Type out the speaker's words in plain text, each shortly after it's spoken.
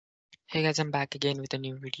Hey guys, I'm back again with a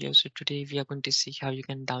new video. So today we are going to see how you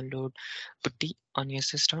can download Putty on your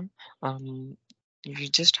system. You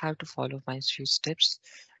just have to follow my few steps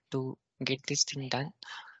to get this thing done.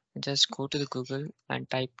 Just go to the Google and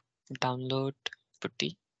type download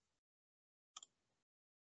Putty.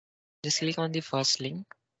 Just click on the first link.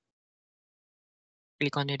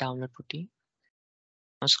 Click on the download Putty.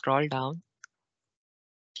 Now scroll down.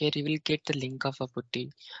 Here you will get the link of a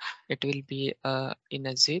Putty. It will be in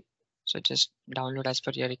a zip. So just download as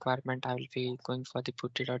per your requirement. I will be going for the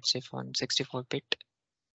putty.zip on 64-bit.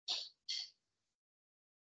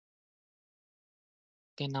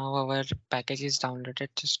 Okay, now our package is downloaded.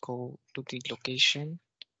 Just go to the location.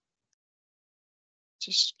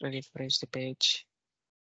 Just refresh the page.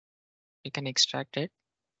 You can extract it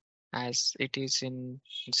as it is in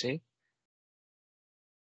zip.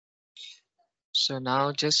 So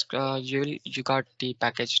now just you got the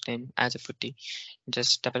package name as a putty.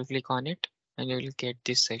 Just double click on it and you will get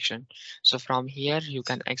this section. So from here you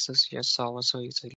can access your server so easily.